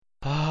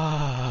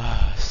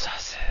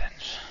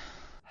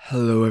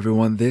Hello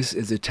everyone, this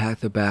is Attack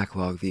the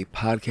Backlog, the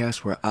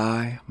podcast where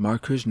I,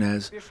 Mark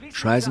Kuznez,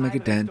 tries to make a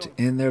dent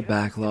in their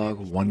backlog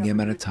one game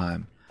at a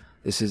time.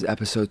 This is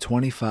episode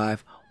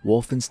 25,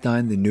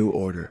 Wolfenstein: The New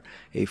Order,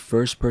 a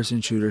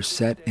first-person shooter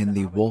set in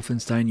the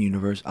Wolfenstein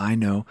universe. I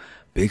know,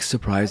 big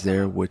surprise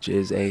there, which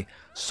is a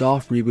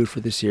soft reboot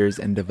for the series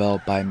and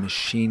developed by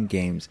Machine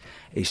Games,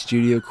 a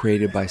studio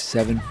created by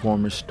 7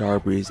 former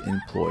Starbreeze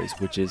employees,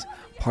 which is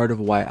part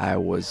of why I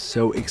was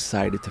so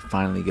excited to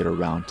finally get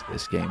around to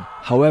this game.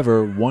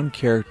 However, one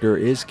character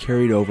is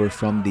carried over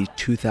from the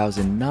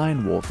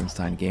 2009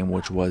 Wolfenstein game,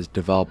 which was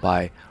developed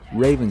by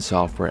Raven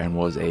Software and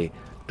was a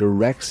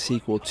direct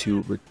sequel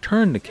to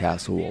Return to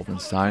Castle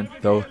Wolfenstein,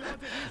 though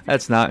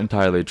that's not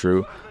entirely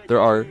true. There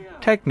are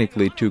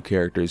technically 2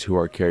 characters who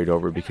are carried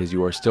over because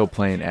you are still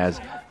playing as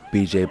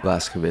BJ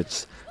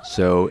Blazkowicz.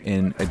 So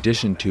in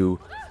addition to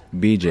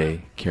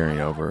BJ carrying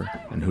over,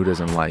 and who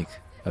doesn't like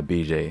a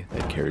BJ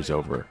that carries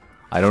over?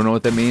 I don't know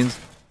what that means.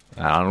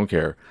 I don't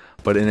care.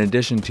 But in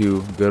addition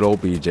to good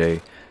old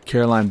BJ,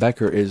 Caroline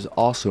Becker is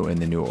also in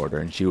the New Order,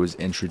 and she was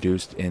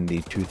introduced in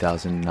the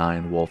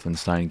 2009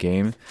 Wolfenstein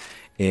game.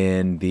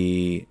 In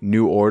the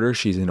New Order,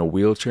 she's in a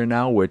wheelchair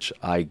now, which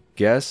I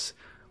guess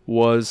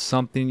was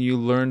something you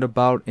learned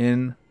about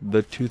in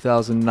the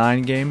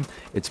 2009 game.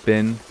 It's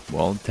been,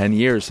 10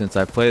 years since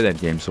I played that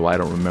game, so I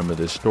don't remember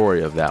the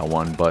story of that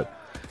one, but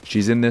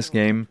she's in this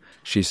game.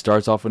 She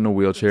starts off in a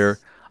wheelchair.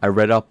 I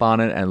read up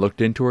on it and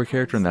looked into her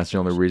character, and that's the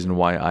only reason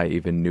why I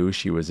even knew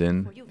she was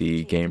in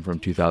the game from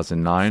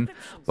 2009.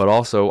 But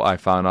also, I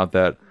found out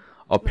that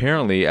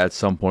apparently at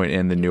some point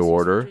in the New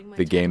Order,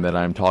 the game that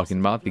I'm talking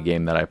about, the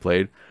game that I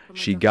played,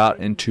 she got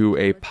into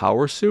a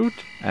power suit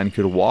and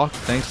could walk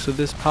thanks to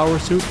this power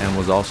suit and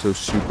was also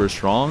super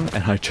strong,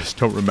 and I just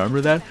don't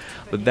remember that.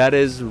 But that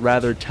is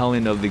rather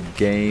telling of the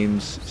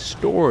game's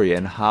story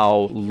and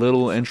how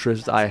little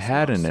interest I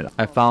had in it.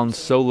 I found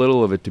so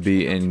little of it to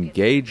be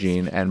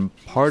engaging, and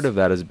part of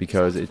that is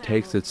because it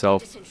takes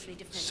itself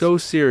so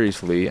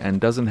seriously and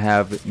doesn't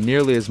have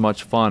nearly as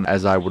much fun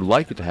as I would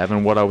like it to have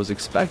and what I was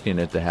expecting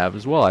it to have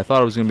as well. I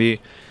thought it was going to be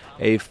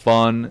a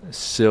fun,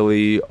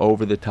 silly,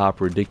 over-the-top,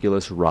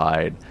 ridiculous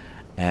ride,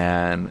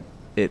 and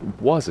it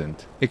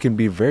wasn't. It can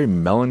be very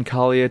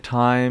melancholy at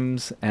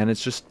times, and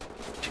it's just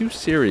too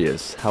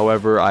serious.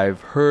 However,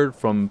 I've heard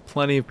from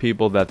plenty of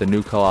people that the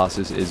new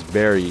Colossus is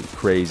very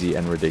crazy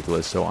and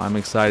ridiculous, so I'm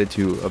excited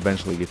to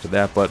eventually get to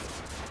that, but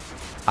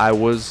I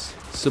was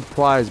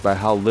surprised by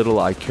how little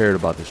I cared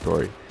about the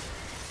story.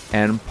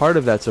 And part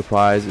of that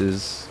surprise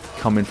is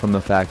coming from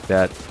the fact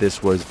that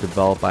this was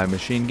developed by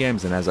Machine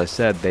Games, and as I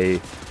said,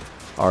 they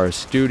are a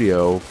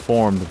studio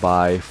formed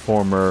by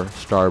former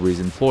Starbreeze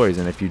employees.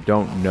 And if you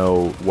don't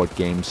know what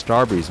game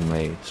Starbreeze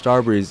made,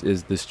 Starbreeze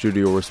is the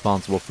studio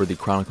responsible for the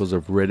Chronicles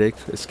of Riddick,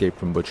 Escape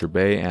from Butcher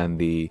Bay, and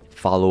the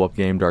follow-up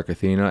game Dark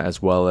Athena,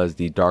 as well as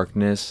the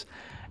Darkness.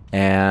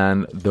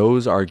 And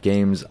those are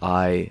games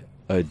I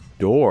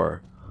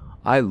adore.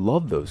 I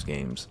love those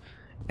games.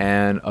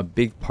 And a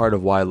big part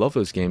of why I love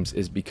those games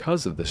is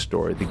because of the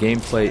story. The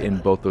gameplay in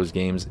both those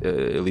games,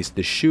 at least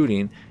the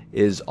shooting,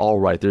 is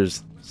alright.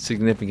 There's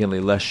significantly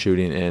less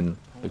shooting in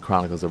the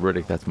Chronicles of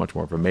Riddick. That's much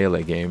more of a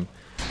melee game.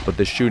 But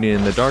the shooting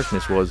in the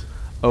Darkness was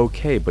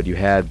okay, but you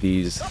had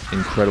these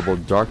incredible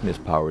darkness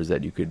powers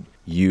that you could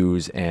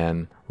use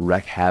and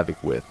wreak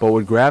havoc with. But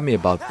what grabbed me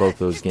about both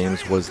those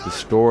games was the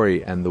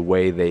story and the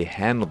way they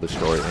handled the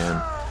story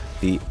and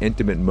the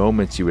intimate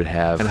moments you would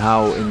have and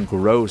how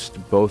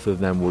engrossed both of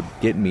them would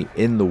get me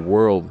in the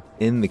world,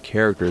 in the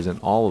characters, and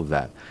all of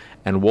that.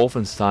 And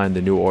Wolfenstein: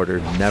 The New Order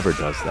never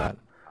does that.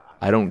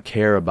 I don't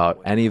care about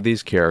any of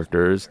these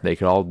characters. They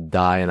could all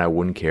die and I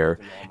wouldn't care.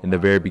 In the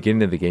very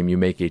beginning of the game, you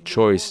make a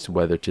choice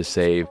whether to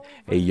save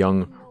a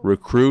young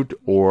recruit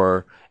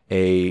or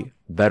a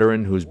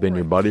veteran who's been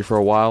your buddy for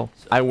a while.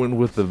 I went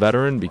with the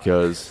veteran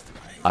because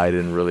I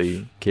didn't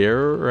really care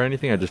or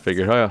anything. I just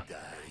figured, oh yeah,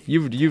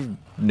 you've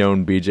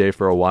known BJ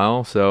for a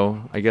while,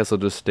 so I guess I'll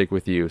just stick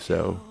with you.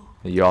 So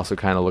you also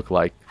kind of look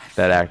like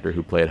that actor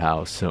who played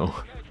House, so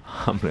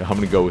I'm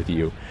gonna go with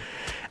you.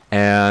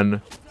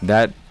 And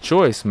that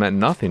choice meant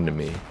nothing to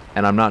me,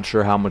 and I'm not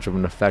sure how much of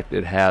an effect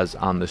it has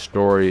on the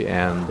story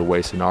and the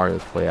way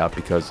scenarios play out,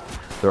 because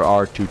there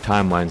are 2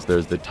 timelines.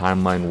 There's the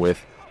timeline with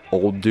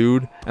old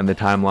dude and the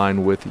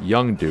timeline with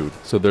young dude.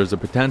 So there's a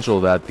potential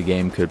that the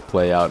game could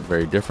play out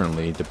very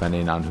differently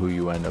depending on who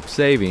you end up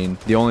saving.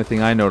 The only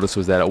thing I noticed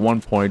was that at one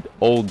point,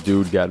 old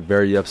dude got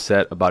very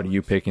upset about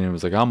you picking him. He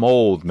was like, I'm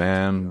old,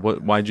 man.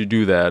 Why'd you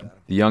do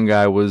that? The young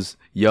guy was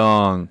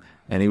young,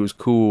 and he was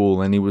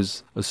cool, and he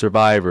was a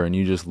survivor, and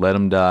you just let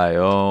him die.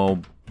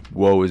 Oh,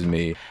 woe is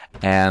me.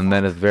 And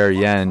then at the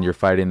very end, you're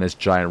fighting this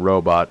giant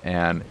robot,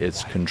 and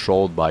it's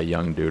controlled by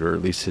young dude, or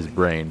at least his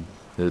brain.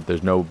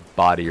 There's no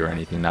body or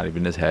anything, not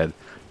even his head,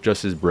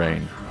 just his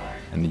brain.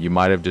 And you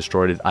might have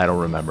destroyed it, I don't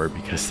remember,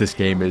 because this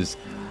game is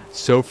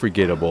so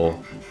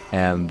forgettable,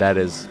 and that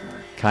is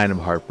kind of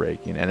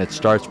heartbreaking. And it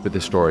starts with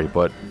the story,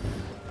 but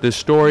the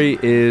story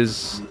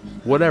is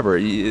whatever.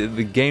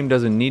 The game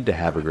doesn't need to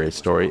have a great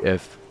story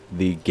if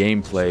the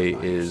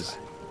gameplay is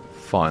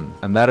fun,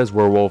 and that is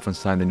where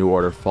Wolfenstein: The New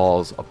Order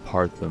falls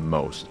apart the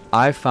most.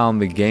 I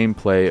found the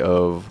gameplay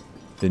of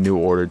The New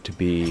Order to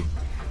be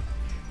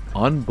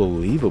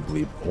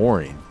unbelievably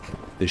boring.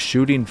 The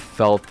shooting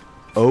felt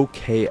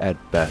okay at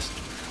best.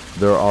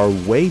 There are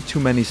way too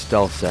many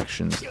stealth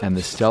sections, and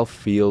the stealth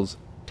feels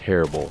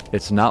terrible.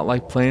 It's not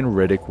like playing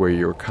Riddick, where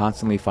you're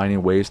constantly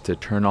finding ways to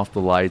turn off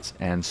the lights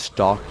and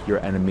stalk your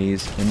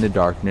enemies in the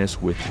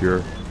darkness with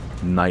your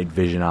night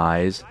vision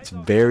eyes. It's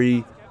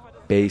very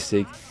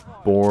basic,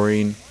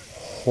 boring,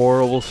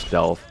 horrible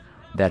stealth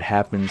that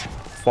happens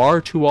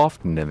far too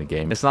often in the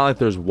game. It's not like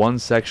there's one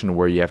section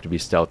where you have to be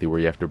stealthy, where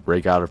you have to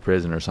break out of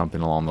prison or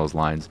something along those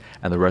lines,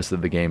 and the rest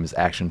of the game is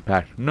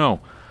action-packed. No.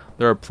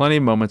 There are plenty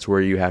of moments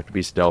where you have to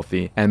be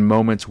stealthy, and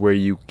moments where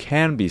you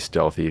can be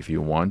stealthy if you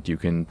want. You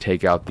can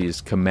take out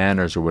these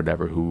commanders or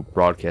whatever who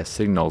broadcast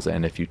signals,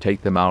 and if you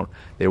take them out,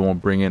 they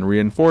won't bring in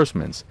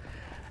reinforcements.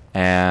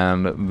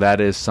 And that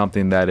is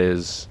something that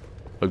is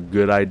a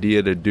good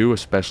idea to do,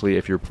 especially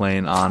if you're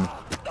playing on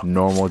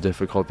normal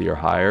difficulty or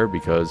higher,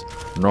 because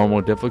normal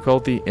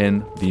difficulty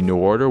in The New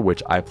Order,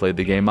 which I played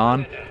the game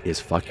on, is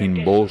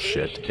fucking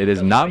bullshit. It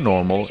is not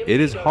normal, it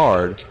is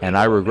hard, and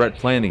I regret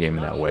playing the game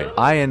in that way.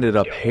 I ended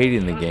up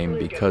hating the game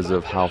because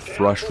of how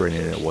frustrating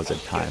it was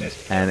at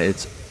times, and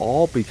it's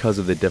all because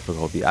of the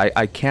difficulty.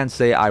 I can't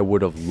say I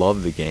would have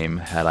loved the game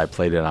had I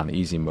played it on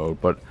easy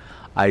mode, but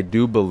I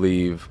do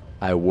believe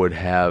I would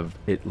have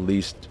at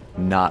least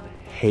not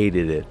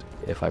hated it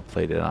if I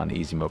played it on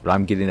easy mode, but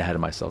I'm getting ahead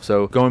of myself.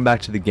 So going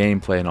back to the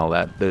gameplay and all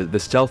that, the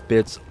stealth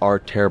bits are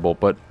terrible,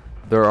 but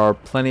there are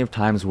plenty of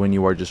times when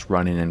you are just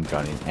running and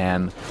gunning,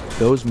 and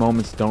those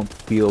moments don't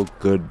feel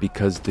good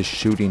because the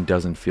shooting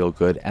doesn't feel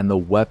good, and the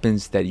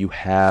weapons that you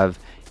have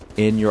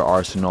in your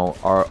arsenal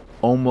are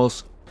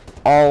almost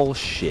all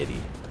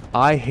shitty.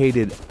 I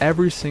hated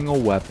every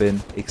single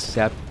weapon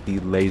except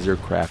the laser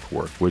craft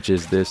work, which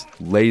is this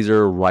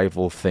laser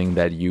rifle thing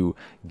that you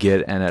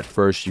get, and at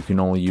first you can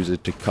only use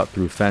it to cut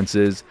through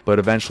fences, but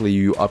eventually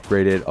you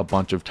upgrade it a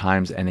bunch of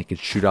times and it can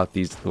shoot out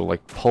these little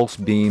like pulse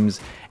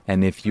beams,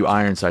 and if you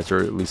iron sights, or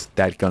at least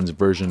that gun's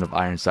version of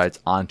iron sights,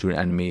 onto an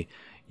enemy,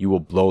 you will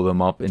blow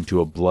them up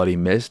into a bloody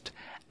mist,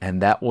 and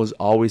that was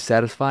always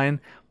satisfying.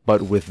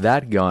 But with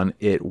that gun,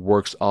 it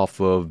works off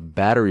of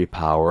battery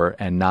power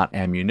and not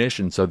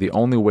ammunition. So the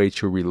only way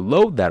to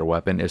reload that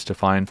weapon is to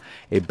find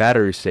a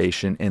battery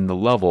station in the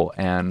level.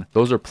 And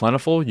those are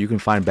plentiful. You can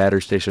find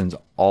battery stations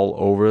all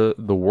over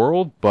the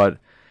world, but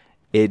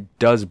it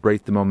does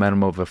break the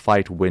momentum of a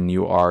fight when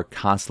you are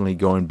constantly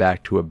going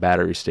back to a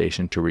battery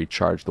station to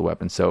recharge the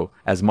weapon. So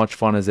as much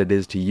fun as it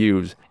is to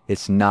use,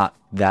 it's not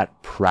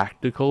that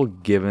practical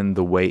given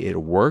the way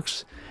it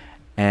works.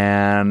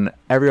 And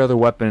every other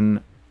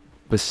weapon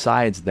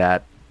besides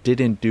that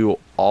didn't do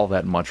all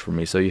that much for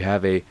me. So you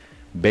have a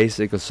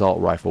basic assault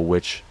rifle,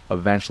 which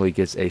eventually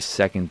gets a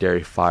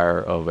secondary fire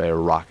of a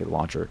rocket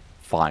launcher.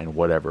 Fine,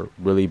 whatever.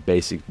 Really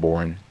basic,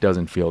 boring,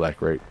 doesn't feel that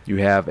great. You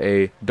have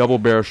a double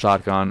barrel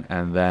shotgun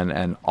and then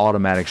an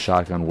automatic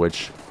shotgun,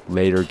 which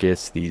later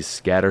gets these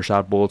scatter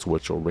shot bullets,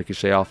 which will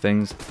ricochet off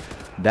things.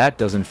 That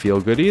doesn't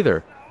feel good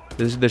either.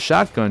 The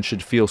shotgun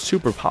should feel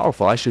super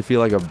powerful. I should feel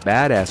like a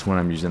badass when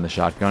I'm using the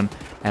shotgun,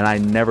 and I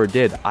never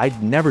did. I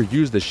never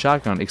used the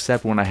shotgun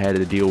except when I had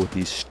to deal with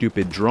these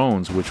stupid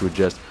drones, which would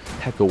just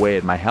peck away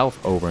at my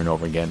health over and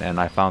over again, and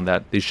I found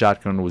that the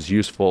shotgun was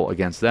useful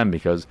against them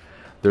because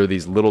there are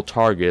these little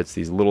targets,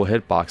 these little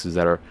hitboxes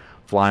that are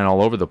flying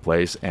all over the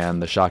place,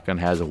 and the shotgun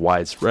has a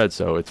wide spread,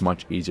 so it's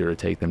much easier to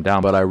take them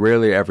down. But I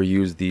rarely ever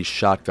use the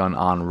shotgun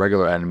on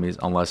regular enemies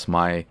unless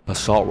my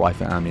assault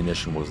rifle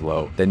ammunition was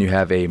low. Then you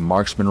have a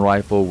marksman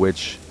rifle,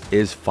 which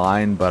is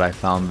fine, but I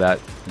found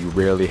that you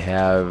rarely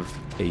have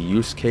a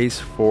use case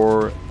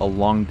for a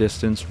long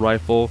distance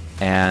rifle,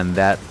 and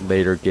that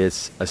later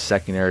gets a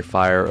secondary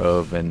fire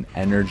of an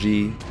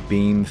energy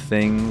beam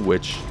thing,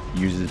 which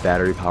uses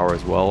battery power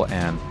as well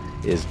and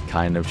is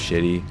kind of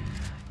shitty.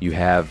 You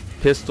have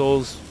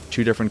pistols,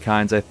 two different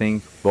kinds I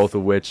think, both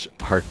of which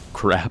are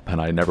crap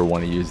and I never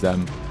want to use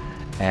them,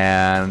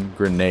 and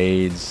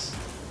grenades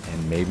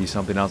and maybe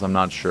something else, I'm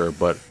not sure,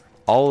 but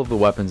all of the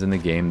weapons in the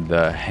game,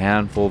 the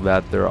handful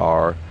that there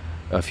are,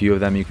 a few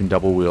of them you can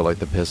double wield, like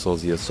the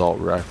pistols, the assault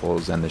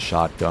rifles, and the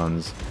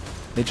shotguns.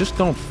 They just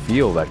don't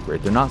feel that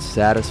great. They're not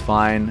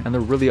satisfying, and they're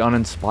really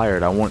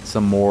uninspired. I want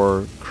some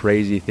more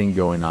crazy thing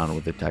going on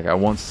with the tech. I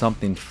want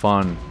something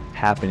fun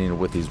happening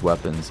with these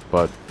weapons,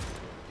 but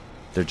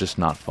they're just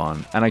not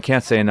fun. And I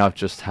can't say enough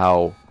just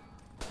how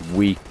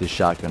weak the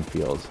shotgun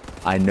feels.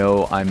 I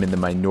know I'm in the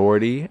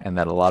minority and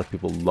that a lot of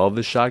people love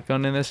the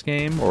shotgun in this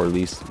game, or at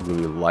least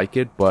really like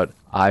it, but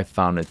I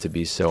found it to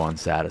be so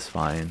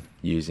unsatisfying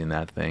using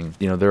that thing.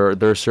 You know,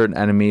 there are certain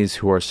enemies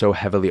who are so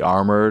heavily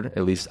armored,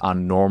 at least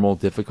on normal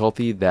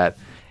difficulty, that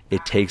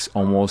it takes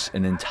almost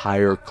an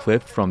entire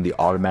clip from the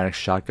automatic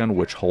shotgun,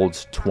 which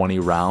holds 20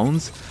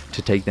 rounds,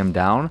 to take them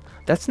down.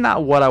 That's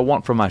not what I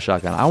want from my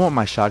shotgun. I want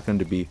my shotgun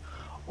to be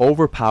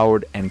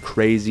overpowered and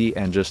crazy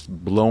and just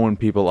blowing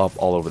people up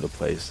all over the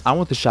place. I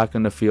want the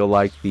shotgun to feel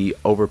like the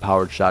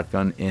overpowered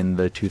shotgun in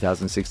the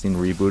 2016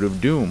 reboot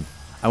of Doom.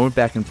 I went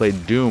back and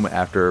played Doom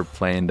after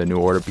playing the New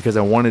Order because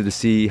I wanted to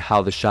see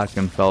how the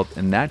shotgun felt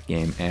in that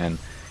game, and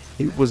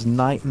it was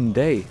night and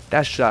day.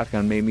 That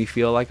shotgun made me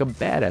feel like a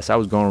badass. I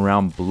was going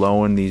around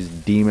blowing these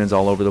demons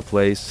all over the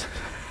place.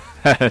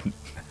 That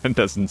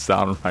doesn't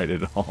sound right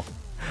at all.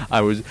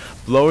 I was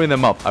blowing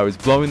them up. I was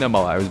blowing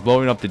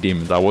up the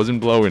demons. I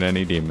wasn't blowing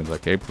any demons,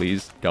 okay?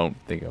 Please don't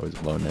think I was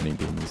blowing any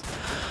demons.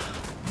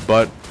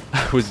 But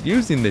I was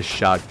using this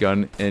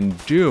shotgun in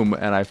Doom,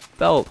 and I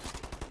felt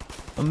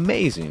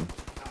amazing.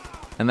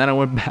 And then I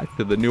went back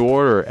to the New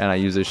Order, and I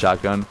used a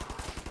shotgun,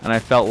 and I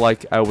felt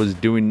like I was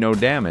doing no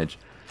damage.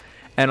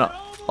 And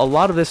a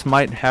lot of this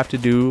might have to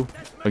do,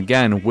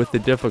 again, with the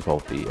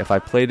difficulty. If I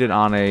played it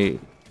on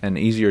an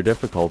easier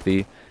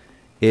difficulty,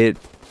 it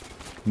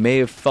may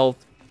have felt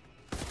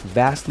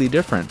vastly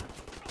different.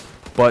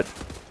 But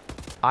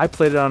I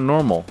played it on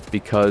normal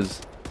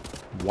because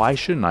why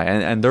shouldn't I?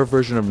 And their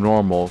version of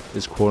normal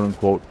is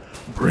quote-unquote,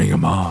 bring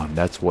 'em on.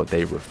 That's what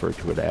they refer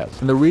to it as.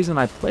 And the reason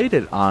I played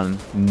it on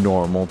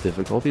normal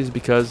difficulty is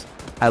because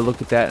I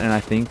look at that and I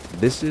think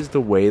this is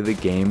the way the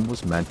game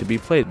was meant to be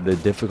played, the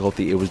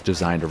difficulty it was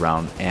designed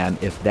around. And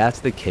if that's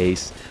the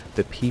case,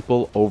 the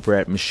people over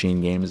at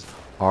Machine Games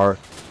are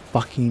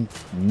fucking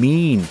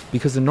mean,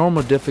 because the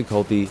normal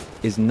difficulty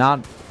is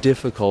not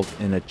difficult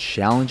in a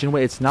challenging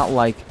way. It's not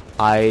like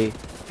I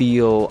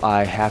feel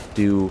I have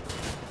to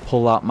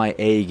pull out my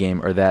A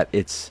game or that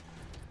it's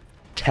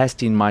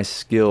testing my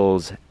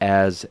skills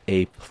as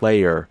a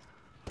player.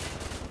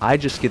 I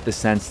just get the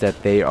sense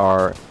that they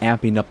are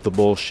amping up the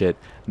bullshit,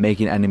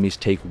 making enemies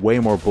take way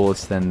more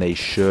bullets than they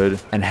should,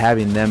 and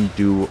having them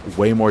do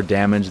way more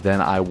damage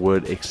than I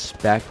would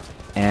expect,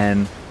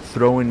 and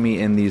throwing me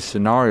in these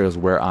scenarios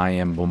where I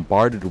am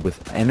bombarded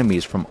with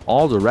enemies from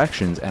all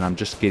directions and I'm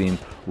just getting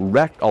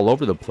wrecked all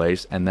over the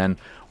place. And then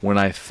when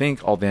I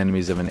think all the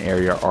enemies of an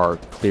area are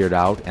cleared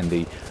out and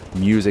the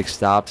music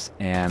stops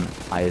and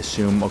I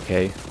assume,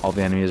 okay, all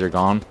the enemies are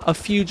gone, a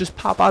few just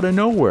pop out of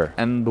nowhere.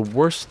 And the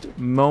worst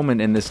moment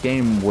in this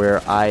game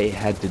where I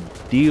had to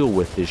deal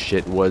with this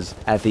shit was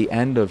at the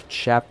end of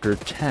chapter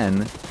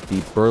 10,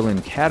 the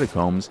Berlin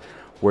Catacombs,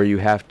 where you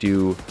have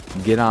to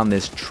get on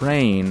this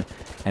train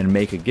and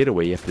make a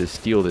getaway. You have to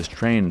steal this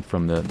train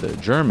from the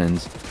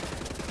Germans.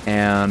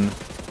 And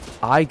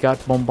I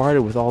got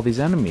bombarded with all these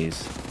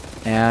enemies.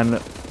 And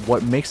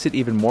what makes it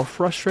even more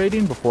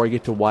frustrating, before I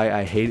get to why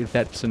I hated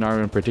that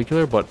scenario in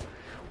particular, but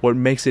what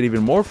makes it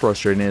even more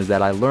frustrating is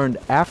that I learned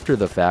after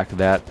the fact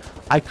that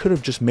I could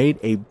have just made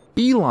a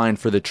beeline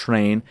for the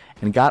train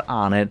and got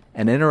on it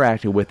and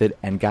interacted with it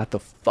and got the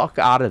fuck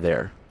out of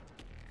there.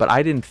 But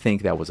I didn't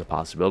think that was a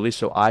possibility,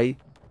 so I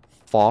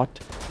fought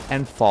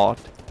and fought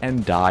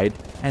and died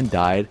and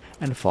died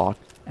and fought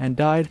and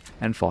died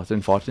and fought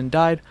and fought and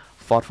died.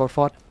 Fought,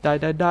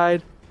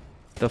 died.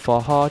 The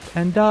fought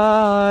and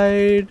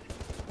died.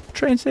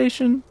 Train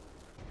station.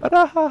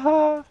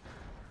 Ba-da-ha-ha.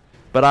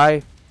 But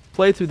I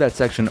played through that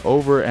section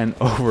over and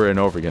over and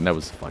over again. That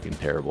was fucking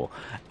terrible.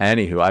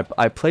 Anywho,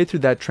 I played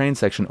through that train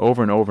section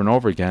over and over and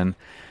over again.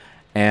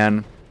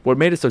 And what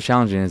made it so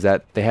challenging is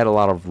that they had a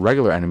lot of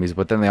regular enemies,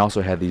 but then they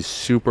also had these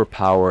super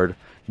powered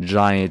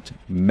giant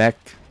mech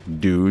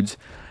dudes.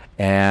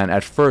 And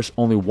at first,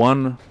 only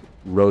one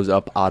rose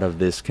up out of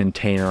this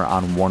container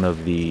on one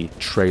of the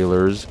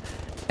trailers.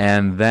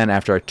 And then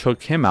after I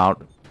took him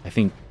out, I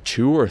think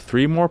 2 or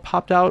 3 more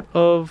popped out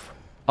of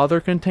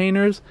other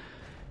containers.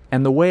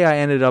 And the way I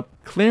ended up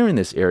clearing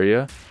this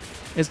area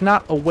is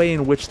not a way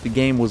in which the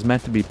game was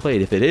meant to be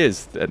played. If it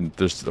is, then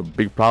there's a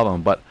big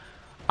problem. But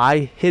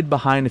I hid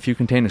behind a few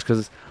containers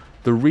because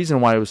the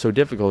reason why it was so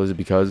difficult is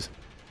because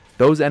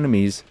those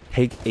enemies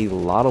take a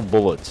lot of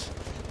bullets.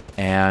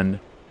 And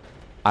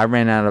I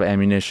ran out of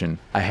ammunition.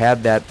 I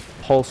had that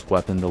pulse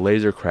weapon, the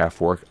laser craft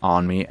work,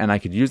 on me, and I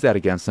could use that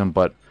against them,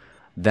 but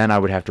then I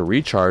would have to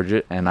recharge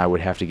it, and I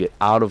would have to get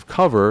out of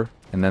cover,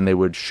 and then they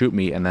would shoot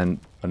me, and then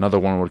another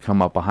one would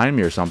come up behind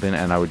me or something,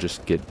 and I would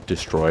just get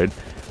destroyed.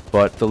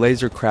 But the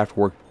laser craft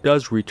work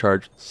does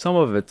recharge some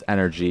of its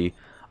energy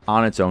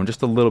on its own,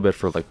 just a little bit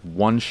for like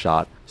one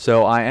shot.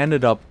 So I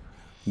ended up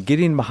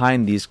getting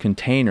behind these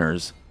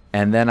containers,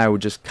 and then I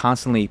would just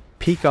constantly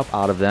peek up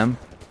out of them,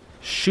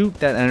 shoot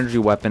that energy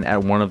weapon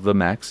at one of the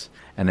mechs,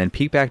 and then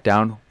peek back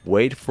down,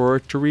 wait for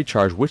it to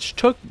recharge, which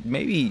took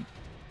maybe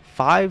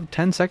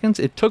 5-10 seconds.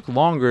 It took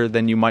longer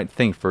than you might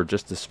think for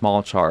just a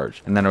small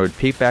charge. And then I would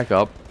peek back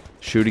up,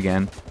 shoot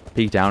again,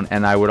 peek down,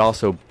 and I would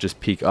also just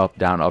peek up,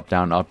 down, up,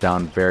 down, up,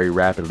 down very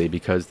rapidly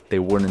because they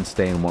wouldn't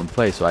stay in one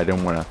place. So I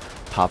didn't want to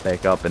pop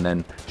back up and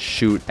then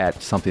shoot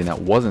at something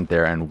that wasn't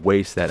there and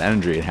waste that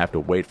energy and have to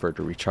wait for it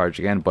to recharge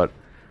again. But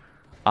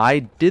I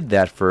did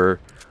that for,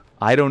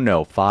 I don't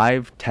know,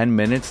 5-10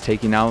 minutes,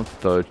 taking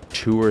out the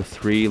 2 or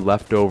 3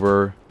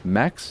 leftover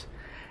mechs,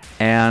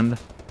 and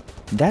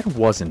that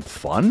wasn't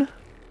fun.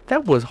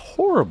 That was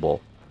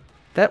horrible.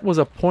 That was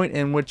a point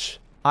in which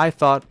I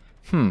thought,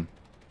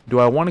 do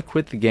I want to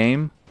quit the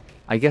game?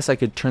 I guess I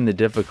could turn the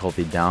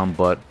difficulty down,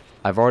 but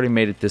I've already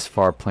made it this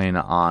far playing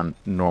on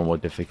normal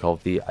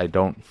difficulty. I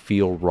don't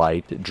feel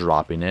right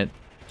dropping it,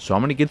 so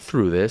I'm going to get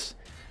through this,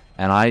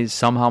 And I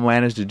somehow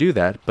managed to do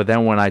that. But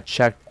then when I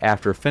checked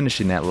after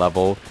finishing that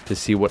level to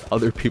see what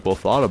other people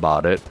thought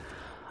about it,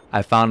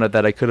 I found out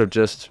that I could have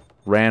just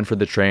ran for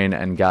the train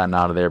and gotten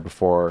out of there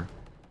before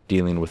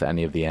dealing with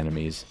any of the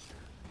enemies.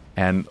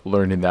 And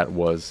learning that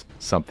was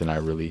something I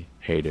really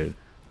hated.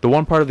 The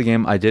one part of the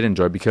game I did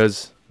enjoy,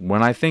 because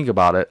when I think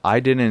about it, I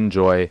didn't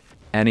enjoy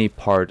any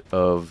part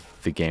of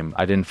the game.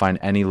 I didn't find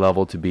any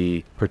level to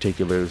be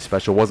particularly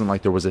special. It wasn't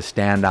like there was a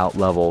standout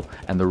level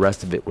and the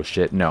rest of it was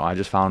shit. No, I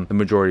just found the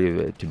majority of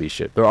it to be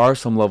shit. There are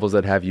some levels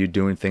that have you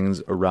doing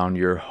things around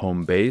your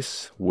home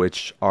base,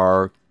 which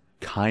are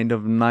kind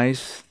of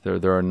nice.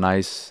 They're a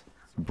nice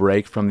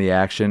break from the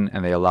action,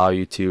 and they allow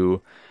you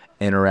to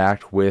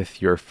interact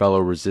with your fellow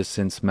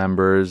Resistance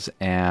members,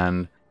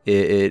 and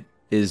it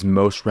is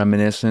most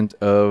reminiscent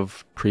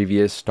of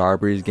previous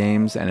Starbreeze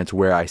games, and it's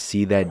where I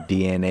see that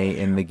DNA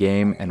in the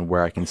game and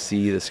where I can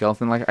see the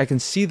skeleton. Like, I can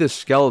see the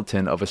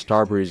skeleton of a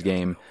Starbreeze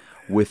game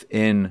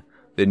within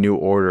the New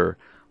Order,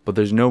 but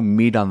there's no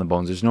meat on the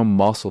bones, there's no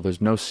muscle, there's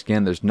no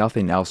skin, there's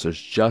nothing else,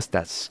 there's just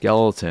that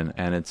skeleton,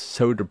 and it's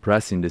so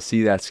depressing to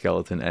see that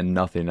skeleton and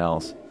nothing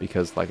else,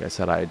 because like I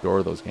said, I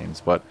adore those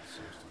games. But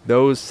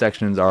those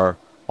sections are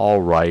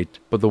all right.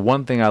 But the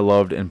one thing I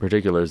loved in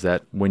particular is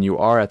that when you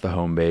are at the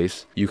home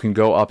base, you can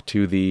go up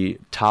to the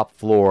top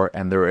floor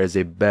and there is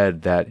a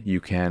bed that you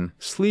can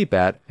sleep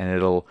at, and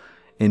it'll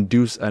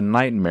induce a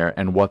nightmare.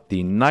 And what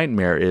the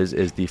nightmare is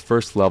the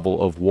first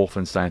level of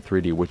Wolfenstein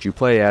 3D, which you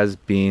play as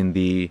being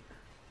the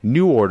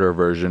New Order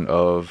version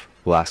of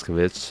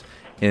Blazkowicz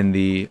in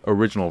the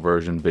original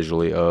version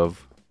visually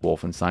of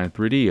Wolfenstein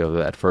 3D, of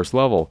that first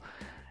level.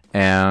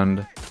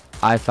 And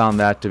I found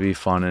that to be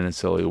fun in a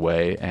silly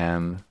way,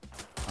 and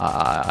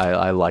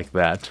I like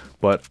that.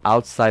 But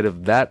outside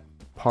of that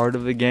part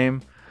of the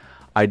game,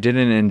 I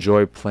didn't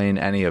enjoy playing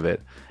any of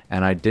it,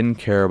 and I didn't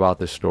care about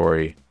the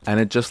story, and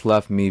it just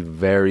left me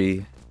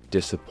very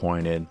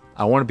disappointed.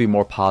 I want to be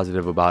more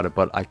positive about it,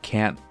 but I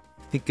can't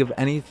think of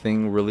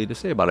anything really to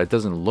say about it. It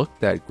doesn't look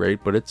that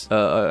great, but it's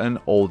an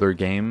older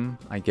game,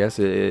 I guess.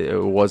 It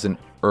was an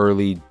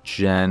early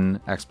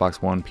gen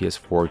Xbox One,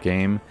 PS4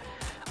 game.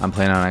 I'm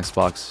playing on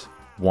Xbox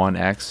One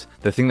X.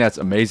 The thing that's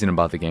amazing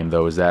about the game,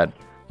 though, is that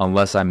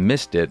unless I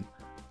missed it,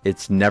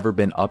 it's never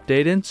been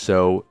updated,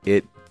 so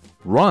it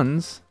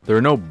runs. There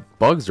are no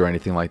bugs or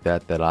anything like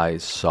that I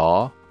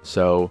saw,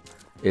 so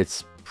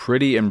it's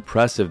pretty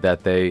impressive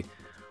that they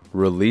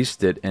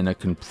released it in a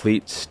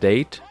complete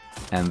state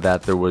and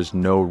that there was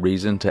no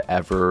reason to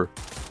ever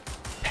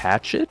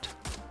patch it.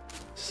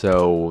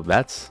 So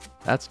that's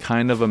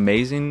kind of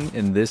amazing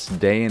in this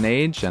day and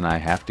age, and I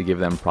have to give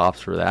them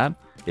props for that.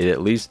 It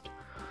at least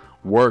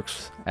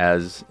works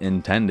as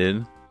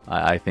intended.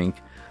 I think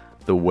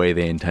the way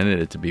they intended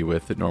it to be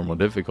with the normal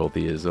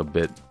difficulty is a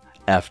bit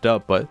effed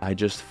up, but I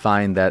just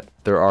find that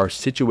there are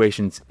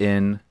situations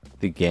in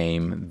the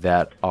game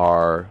that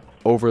are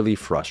overly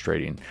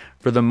frustrating.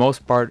 For the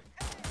most part,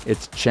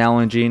 it's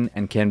challenging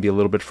and can be a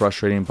little bit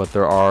frustrating, but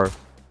there are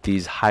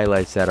these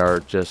highlights that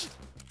are just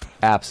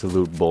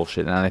absolute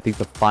bullshit, and I think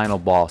the final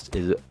boss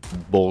is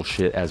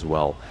bullshit as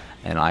well,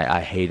 and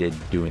I hated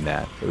doing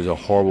that. It was a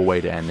horrible way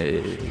to end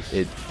it.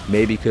 It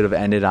maybe could have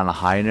ended on a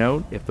high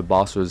note if the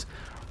boss was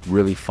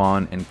really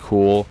fun and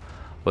cool,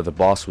 but the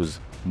boss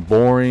was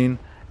boring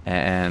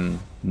and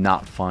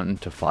not fun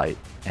to fight.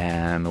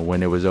 And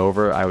when it was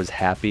over, I was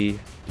happy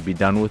to be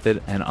done with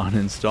it and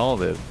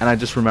uninstalled it. And I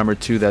just remember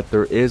too that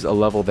there is a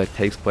level that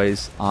takes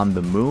place on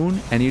the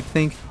moon, and you'd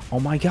think, oh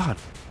my god,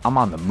 I'm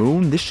on the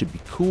moon, this should be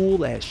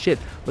cool as shit.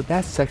 But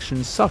that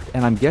section sucked,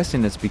 and I'm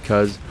guessing it's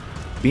because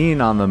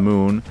being on the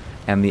moon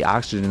and the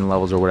oxygen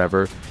levels or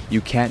whatever,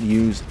 you can't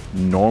use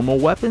normal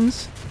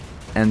weapons,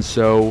 and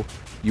so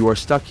you are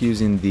stuck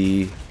using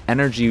the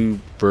energy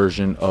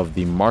version of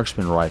the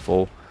marksman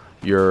rifle,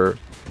 your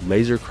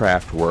laser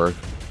craft work,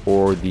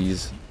 or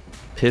these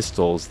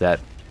pistols that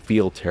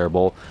feel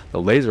terrible.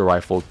 The laser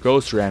rifle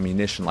goes through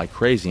ammunition like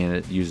crazy, and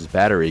it uses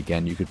battery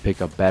again. You could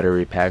pick up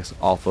battery packs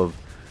off of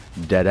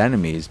dead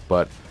enemies,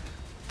 but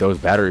those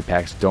battery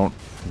packs don't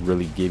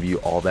really give you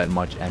all that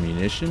much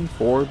ammunition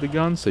for the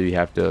gun, so you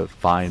have to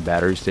find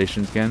battery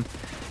stations again.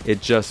 It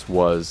just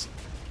was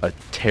a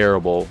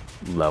terrible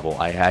level.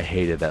 I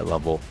hated that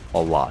level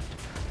a lot.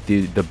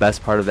 The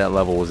best part of that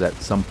level was at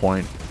some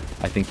point,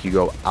 I think you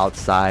go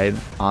outside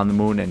on the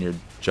moon and you're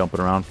jumping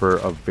around for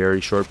a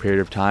very short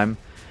period of time,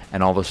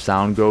 and all the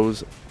sound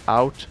goes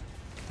out.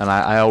 And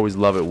I always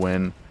love it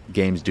when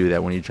games do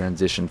that, when you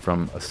transition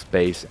from a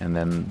space and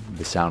then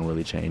the sound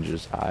really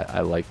changes.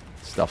 I like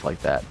stuff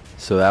like that.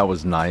 So that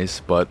was nice,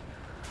 but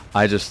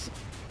I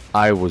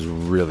was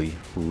really,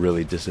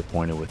 really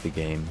disappointed with the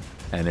game,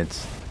 and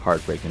it's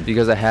heartbreaking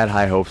because I had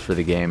high hopes for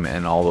the game,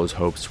 and all those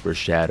hopes were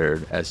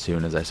shattered as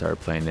soon as I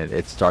started playing it.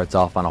 It starts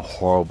off on a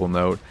horrible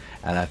note,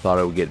 and I thought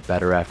it would get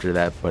better after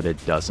that, but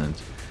it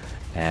doesn't.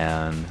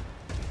 And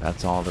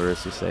that's all there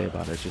is to say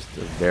about it. It's just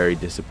a very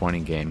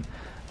disappointing game.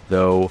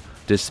 Though,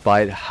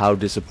 despite how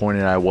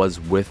disappointed I was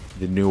with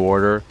the New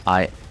Order,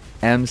 I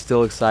am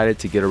still excited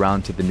to get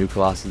around to the New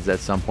Colossus at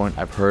some point.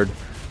 I've heard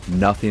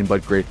nothing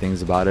but great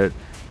things about it,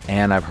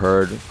 And I've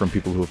heard from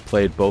people who have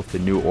played both the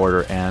New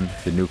Order and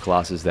the New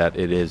Colossus that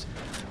it is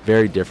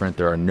very different.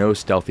 There are no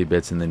stealthy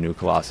bits in the New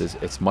Colossus.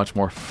 It's much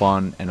more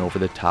fun and over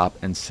the top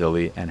and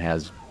silly and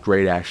has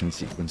great action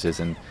sequences.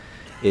 And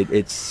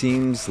it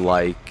seems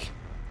like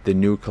the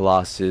New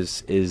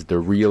Colossus is the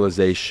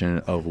realization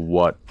of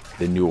what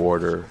the New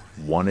Order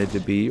wanted to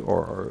be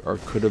or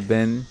could have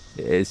been.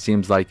 It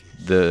seems like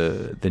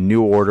the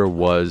New Order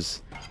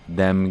was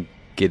them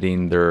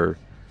getting their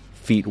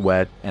feet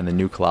wet, and the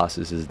New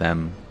Colossus is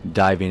them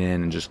diving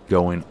in and just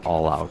going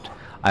all out.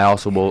 I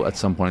also will at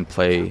some point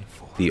play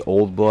the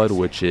Old Blood,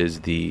 which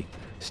is the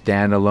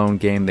standalone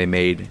game they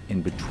made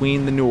in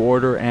between the New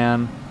Order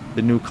and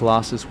the New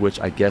Colossus, which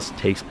I guess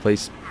takes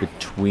place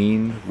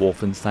between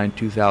Wolfenstein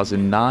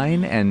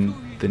 2009 and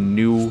the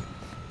New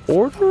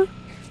Order?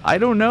 I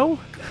don't know.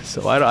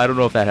 So I don't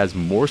know if that has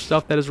more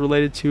stuff that is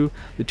related to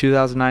the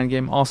 2009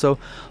 game. Also,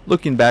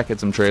 looking back at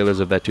some trailers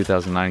of that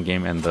 2009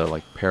 game and the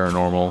like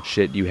paranormal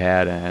shit you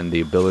had and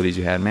the abilities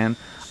you had, man,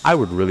 I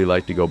would really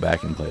like to go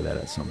back and play that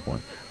at some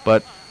point.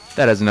 But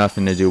that has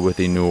nothing to do with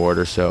the New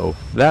Order, so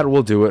that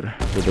will do it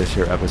for this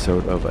here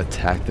episode of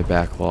Attack the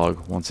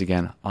Backlog. Once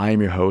again, I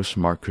am your host,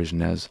 Mark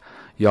Krzyznes.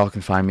 Y'all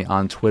can find me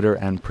on Twitter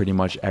and pretty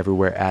much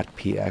everywhere at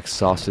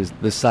PXSausage.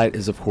 The site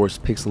is, of course,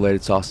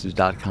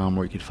 pixelatedsausage.com,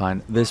 where you can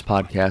find this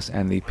podcast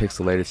and the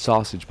Pixelated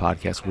Sausage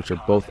podcast, which are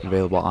both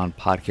available on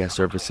podcast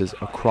services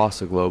across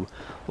the globe,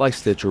 like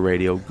Stitcher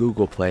Radio,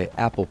 Google Play,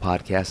 Apple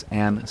Podcasts,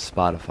 and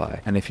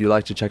Spotify. And if you'd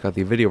like to check out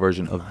the video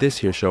version of this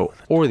here show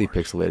or the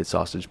Pixelated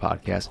Sausage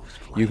podcast,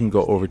 you can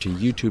go over to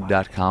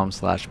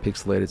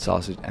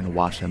youtube.com/pixelatedsausage and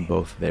watch them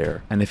both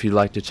there. And if you'd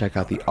like to check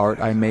out the art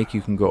I make,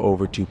 you can go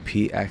over to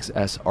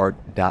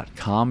pxsart.com.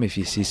 If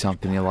you see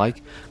something you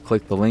like,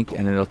 click the link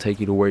and it'll take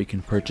you to where you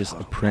can purchase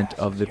a print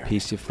of the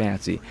piece you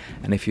fancy.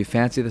 And if you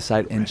fancy the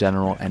site in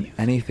general and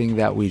anything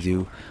that we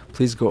do,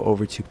 please go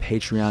over to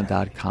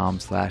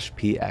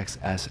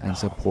patreon.com/pxs and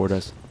support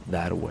us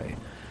that way.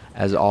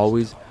 As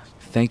always,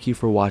 thank you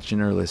for watching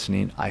or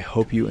listening. I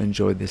hope you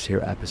enjoyed this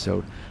here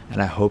episode,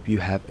 and I hope you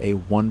have a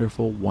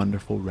wonderful,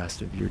 wonderful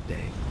rest of your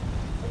day.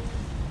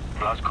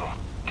 Blazko,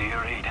 do you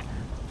read?